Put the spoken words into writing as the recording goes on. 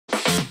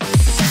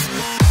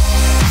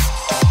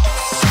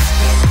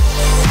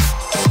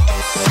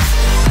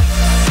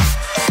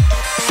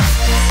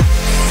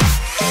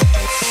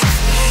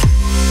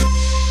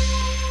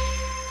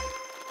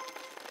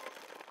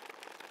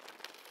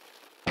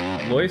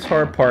Joyce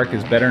Hart Park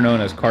is better known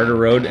as Carter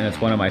Road, and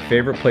it's one of my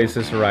favorite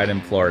places to ride in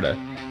Florida.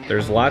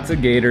 There's lots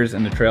of gators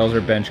and the trails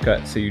are bench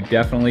cut, so you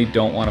definitely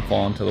don't want to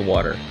fall into the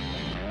water.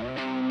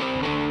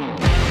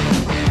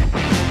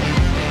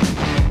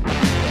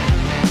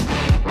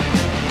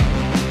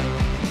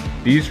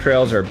 These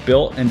trails are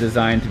built and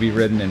designed to be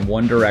ridden in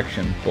one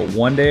direction, but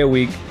one day a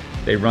week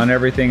they run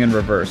everything in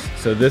reverse.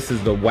 So this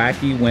is the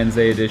Wacky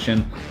Wednesday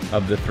edition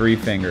of the Three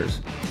Fingers.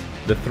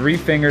 The Three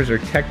Fingers are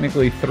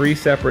technically three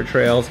separate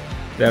trails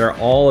that are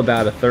all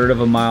about 1/3 of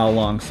a mile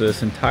long, so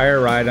this entire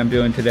ride I'm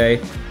doing today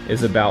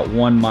is about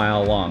 1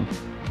 mile long.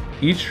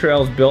 Each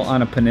trail is built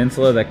on a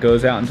peninsula that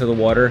goes out into the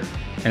water,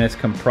 and it's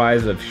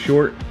comprised of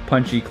short,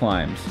 punchy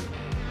climbs.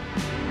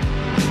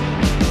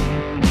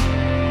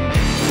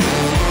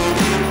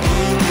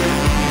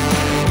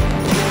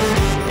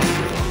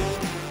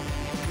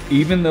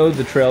 Even though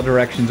the trail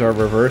directions are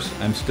reversed,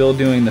 I'm still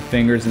doing the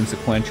fingers in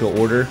sequential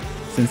order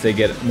since they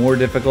get more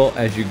difficult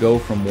as you go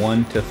from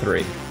 1 to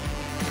 3.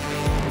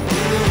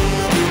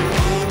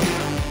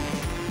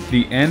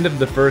 The end of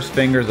the first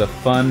finger is a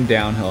fun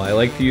downhill. I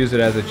like to use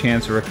it as a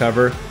chance to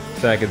recover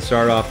so I can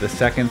start off the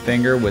second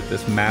finger with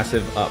this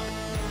massive up.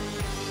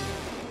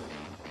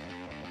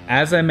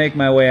 As I make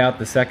my way out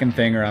the second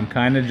finger, I'm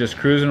kind of just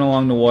cruising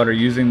along the water,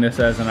 using this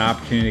as an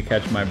opportunity to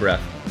catch my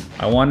breath.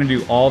 I want to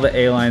do all the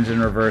A-lines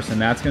in reverse,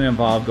 and that's going to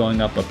involve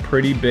going up a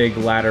pretty big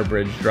ladder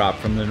bridge drop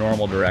from the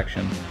normal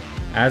direction.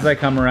 As I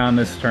come around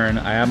this turn,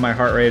 I have my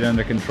heart rate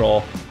under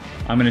control.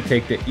 I'm going to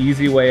take the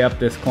easy way up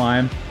this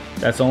climb.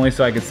 That's only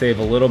so I can save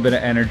a little bit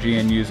of energy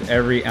and use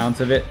every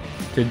ounce of it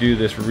to do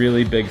this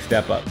really big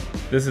step up.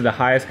 This is the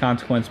highest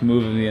consequence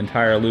move of the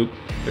entire loop.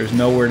 There's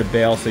nowhere to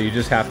bail, so you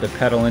just have to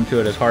pedal into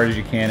it as hard as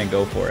you can and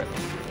go for it.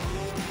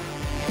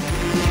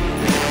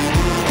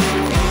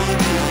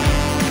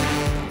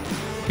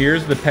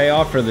 Here's the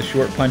payoff for the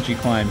short punchy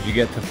climbs. You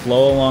get to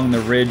flow along the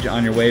ridge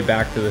on your way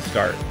back to the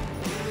start.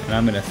 And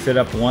I'm going to sit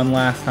up one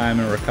last time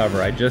and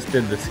recover. I just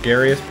did the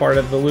scariest part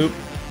of the loop.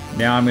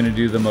 Now I'm going to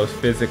do the most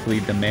physically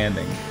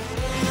demanding.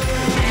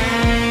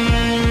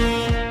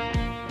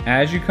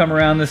 As you come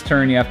around this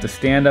turn, you have to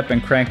stand up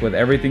and crank with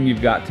everything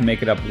you've got to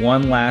make it up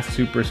one last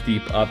super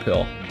steep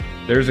uphill.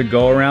 There's a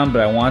go around,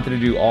 but I wanted to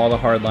do all the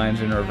hard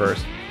lines in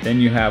reverse. Then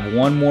you have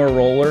one more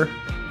roller,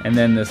 and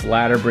then this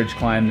ladder bridge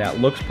climb that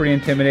looks pretty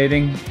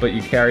intimidating, but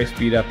you carry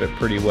speed up it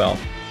pretty well.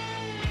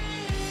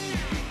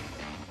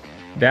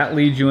 That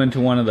leads you into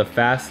one of the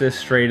fastest,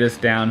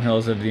 straightest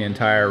downhills of the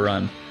entire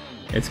run.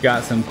 It's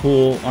got some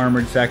cool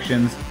armored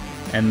sections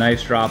and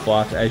nice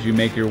drop-offs as you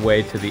make your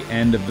way to the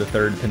end of the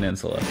third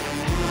peninsula.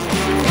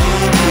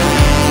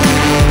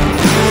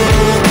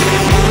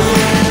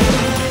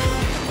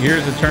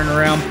 Here's a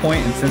turnaround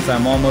point, and since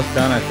I'm almost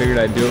done, I figured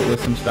I'd do it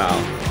with some style.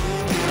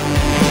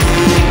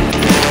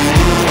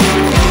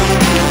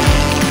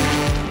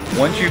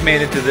 Once you've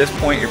made it to this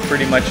point, you're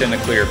pretty much in the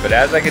clear, but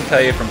as I can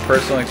tell you from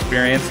personal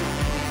experience,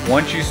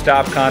 once you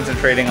stop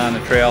concentrating on the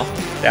trail,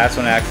 that's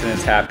when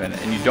accidents happen,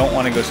 and you don't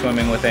want to go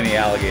swimming with any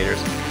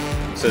alligators.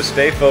 So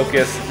stay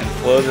focused and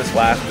flow this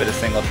last bit of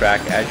single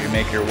track as you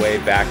make your way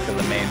back to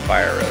the main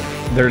fire road.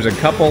 There's a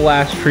couple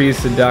last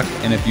trees to duck,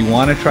 and if you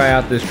want to try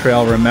out this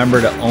trail, remember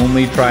to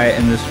only try it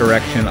in this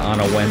direction on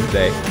a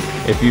Wednesday.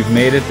 If you've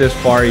made it this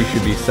far, you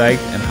should be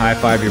psyched and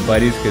high-five your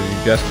buddies because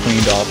you just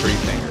cleaned all 3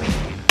 fingers.